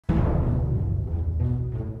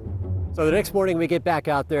So the next morning we get back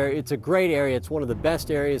out there. It's a great area. It's one of the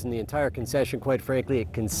best areas in the entire concession, quite frankly.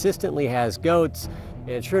 It consistently has goats.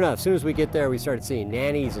 And sure enough, as soon as we get there, we started seeing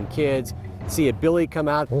nannies and kids. See a Billy come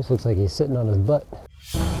out. This looks like he's sitting on his butt.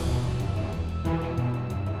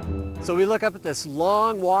 So we look up at this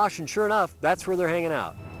long wash, and sure enough, that's where they're hanging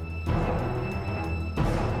out.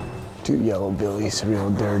 Two yellow Billies, real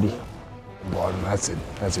dirty. Bottom, that's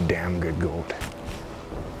a damn good goat.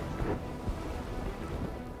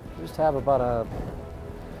 Just have about a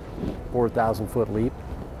 4,000-foot leap.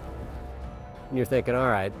 And you're thinking, all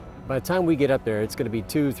right, by the time we get up there, it's going to be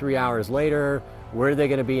 2-3 hours later. Where are they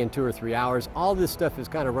going to be in 2 or 3 hours? All this stuff is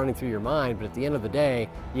kind of running through your mind, but at the end of the day,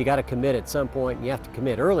 you got to commit at some point, and you have to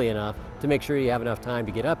commit early enough to make sure you have enough time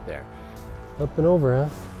to get up there. Up and over, huh?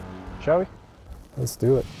 Shall we? Let's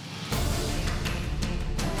do it.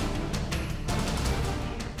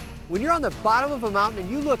 When you're on the bottom of a mountain and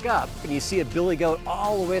you look up and you see a billy goat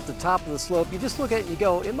all the way at the top of the slope, you just look at it and you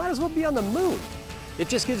go, it might as well be on the moon. It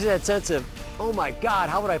just gives you that sense of, oh my God,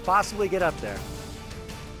 how would I possibly get up there?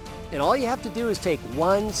 And all you have to do is take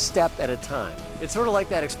one step at a time. It's sort of like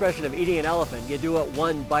that expression of eating an elephant. You do it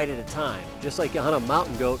one bite at a time. Just like you hunt a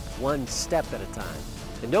mountain goat, one step at a time.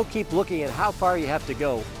 And don't keep looking at how far you have to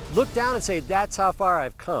go. Look down and say, that's how far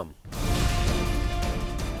I've come.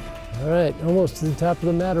 All right, almost to the top of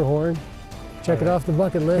the Matterhorn. Check it off the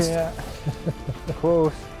bucket list. Yeah.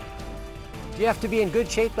 Close. Do you have to be in good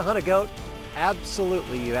shape to hunt a goat?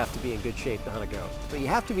 Absolutely, you have to be in good shape to hunt a goat. But you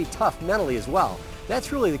have to be tough mentally as well.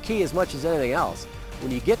 That's really the key as much as anything else.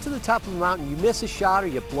 When you get to the top of the mountain, you miss a shot or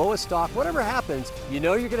you blow a stalk, whatever happens, you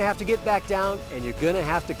know you're gonna have to get back down and you're gonna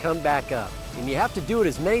have to come back up. And you have to do it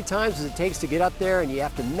as many times as it takes to get up there, and you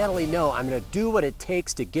have to mentally know, I'm gonna do what it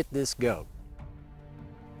takes to get this goat.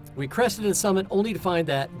 We crested the summit only to find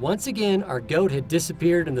that, once again, our goat had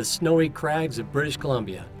disappeared in the snowy crags of British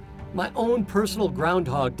Columbia. My own personal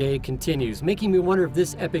Groundhog Day continues, making me wonder if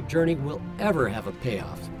this epic journey will ever have a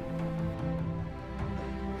payoff.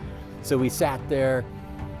 So we sat there,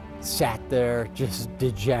 just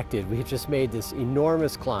dejected. We had just made this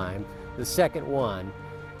enormous climb, the second one,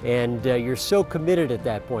 and you're so committed at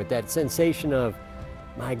that point, that sensation of,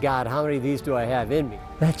 my God, how many of these do I have in me?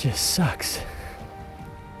 That just sucks.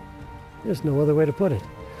 There's no other way to put it.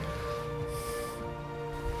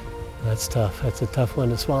 That's tough. That's a tough one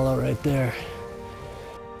to swallow right there.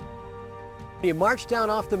 You march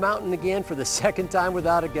down off the mountain again for the second time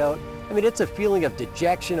without a goat. I mean, it's a feeling of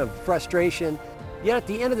dejection, of frustration. Yet at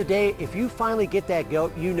the end of the day, if you finally get that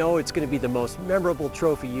goat, you know it's going to be the most memorable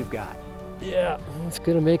trophy you've got. Yeah, it's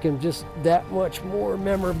going to make him just that much more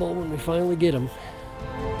memorable when we finally get him.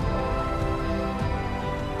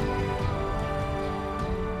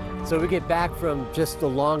 So we get back from just the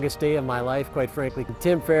longest day of my life, quite frankly.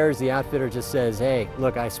 Tim Ferriss, the outfitter, just says, hey,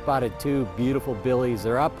 look, I spotted two beautiful billies.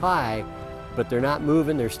 They're up high, but they're not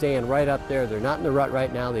moving. They're staying right up there. They're not in the rut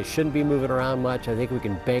right now. They shouldn't be moving around much. I think we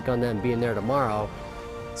can bank on them being there tomorrow.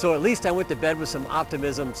 So at least I went to bed with some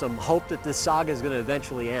optimism, some hope that this saga is going to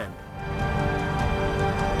eventually end.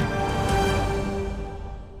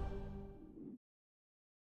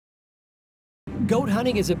 Goat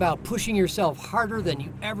hunting is about pushing yourself harder than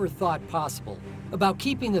you ever thought possible, about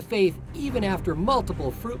keeping the faith even after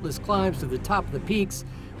multiple fruitless climbs to the top of the peaks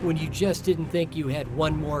when you just didn't think you had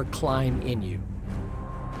one more climb in you.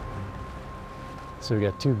 So we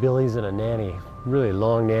got two billies and a nanny, really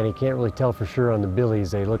long nanny. Can't really tell for sure on the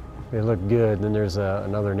billies. They look good. And then there's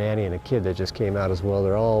another nanny and a kid that just came out as well.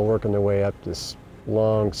 They're all working their way up this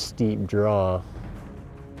long, steep draw.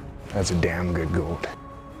 That's a damn good goat.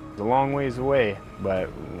 A long ways away, but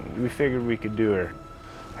we figured we could do her.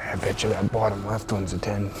 I bet you that bottom left one's a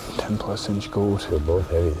 10 plus inch goat. They're both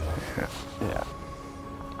heavy though. Yeah.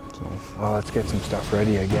 So, well, let's get some stuff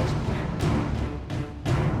ready, I guess.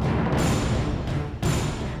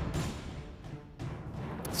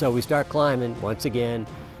 So we start climbing once again,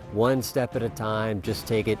 one step at a time, just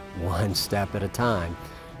take it one step at a time.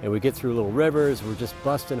 And we get through little rivers, we're just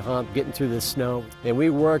busting hump, getting through the snow. And we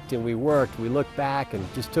worked and we worked. We looked back and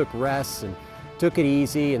just took rests and took it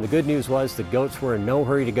easy. And the good news was the goats were in no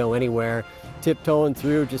hurry to go anywhere, tiptoeing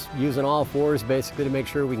through, just using all fours basically to make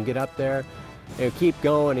sure we can get up there. And keep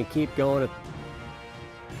going and keep going.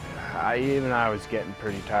 Even I was getting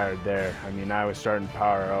pretty tired there. I mean, I was starting to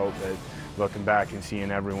power out, but looking back and seeing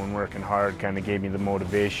everyone working hard kind of gave me the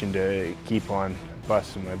motivation to keep on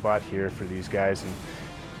busting my butt here for these guys. And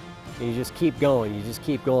you just keep going,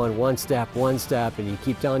 one step, and you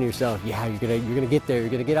keep telling yourself, yeah, you're gonna get there, you're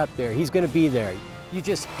gonna get up there, he's gonna be there. You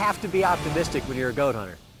just have to be optimistic when you're a goat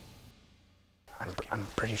hunter. I'm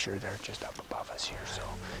pretty sure they're just up above us here, so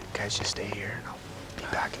guys just stay here and I'll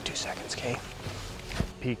back in 2 seconds, okay?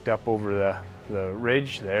 Peeked up over the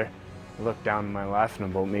ridge there. I looked down to my left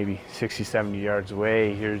and about maybe 60, 70 yards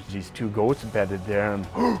away, here's these 2 goats bedded there. And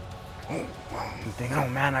I'm thinking, oh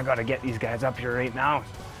man, I gotta get these guys up here right now.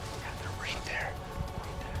 Yeah, they're right there.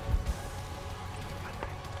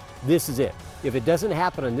 This is it. If it doesn't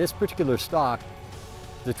happen on this particular stalk,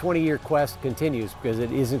 the 20-year quest continues because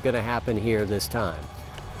it isn't going to happen here this time.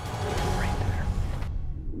 Right there.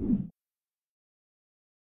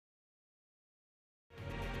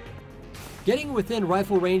 Getting within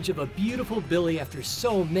rifle range of a beautiful billy after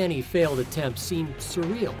so many failed attempts seemed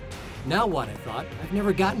surreal. Now what, I thought, I've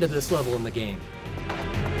never gotten to this level in the game.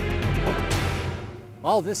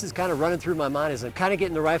 All this is kind of running through my mind as I'm kind of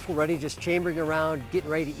getting the rifle ready, just chambering around, getting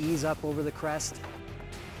ready to ease up over the crest.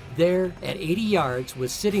 There, at 80 yards,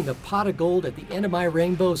 was sitting the pot of gold at the end of my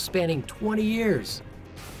rainbow spanning 20 years.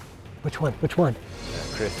 Which one? Which one?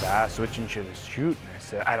 Chris asked, which one should I shoot? And I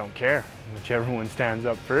said, I don't care. Whichever one stands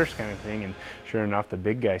up first kind of thing. And sure enough, the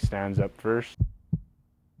big guy stands up first.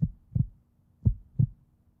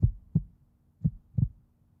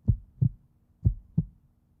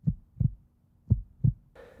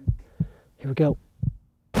 Here we go.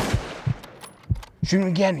 Shoot him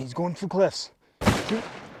again. He's going for cliffs. Shoot.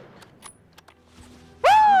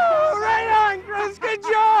 Right on, Chris. Good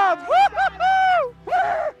job.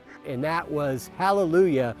 And that was,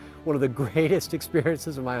 hallelujah, one of the greatest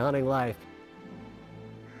experiences of my hunting life.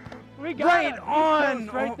 We got right it. on.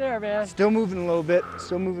 Right there, man. Still moving a little bit.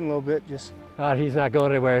 Still moving a little bit. Just. God, he's not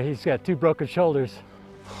going anywhere. He's got 2 broken shoulders.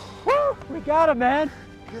 Woo! We got him, man.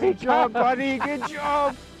 Good job, buddy. Good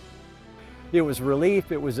job. It was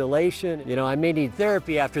relief, it was elation. You know, I may need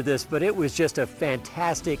therapy after this, but it was just a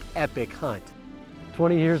fantastic, epic hunt.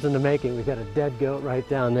 20 years in the making, we got a dead goat right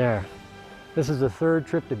down there. This is the 3rd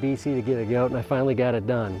trip to BC to get a goat, and I finally got it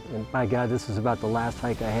done. And by God, this is about the last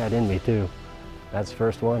hike I had in me, too. That's the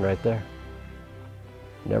first one right there.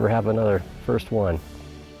 Never have another first one.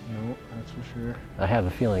 No, that's for sure. I have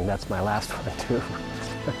a feeling that's my last one, too.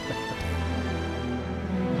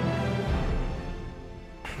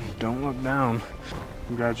 Don't look down.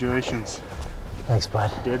 Congratulations. Thanks,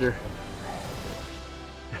 bud. Did her.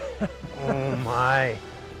 Oh my.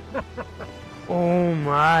 Oh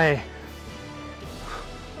my.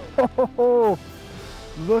 Oh,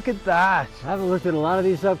 look at that. I haven't looked at a lot of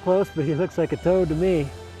these up close, but he looks like a toad to me.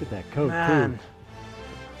 Look at that coat, Man. too.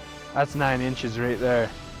 That's 9 inches right there.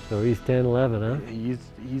 So he's 10, 11, huh? He's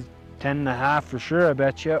 10 and a half for sure, I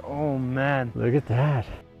bet you. Oh man. Look at that.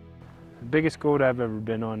 The biggest goat I've ever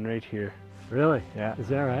been on right here. Really? Yeah. Is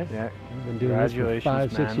that right? Yeah. You've been doing this for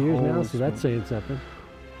 5, 6 years now, so that's saying something.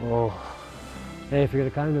 Oh. Hey, if you're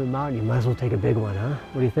gonna climb to the mountain, you might as well take a big one, huh?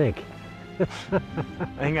 What do you think? I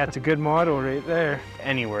think that's a good motto right there.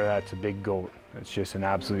 Anywhere that's a big goat. It's just an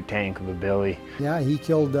absolute tank of a billy. Yeah, he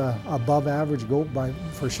killed above average goat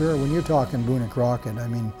for sure. When you're talking Boone and Crockett, I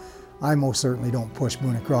mean, I most certainly don't push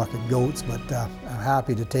Boone and Crockett goats, but I'm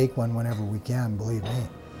happy to take one whenever we can, believe me.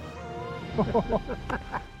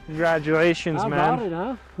 Congratulations, How man. about it,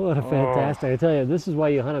 huh? What a fantastic. I tell you, this is why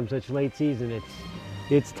you hunt them such late season.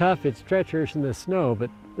 It's tough, it's treacherous in the snow, but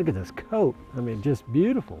look at this coat. I mean, just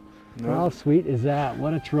beautiful. No. How sweet is that?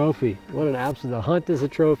 What a trophy. What an absolute, the hunt is a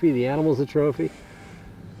trophy, the animal's a trophy.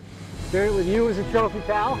 Share it with you as a trophy,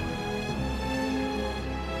 pal.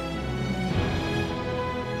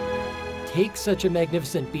 Take such a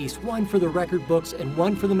magnificent beast, one for the record books and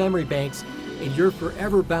one for the memory banks, and you're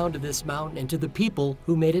forever bound to this mountain and to the people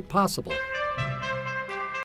who made it possible.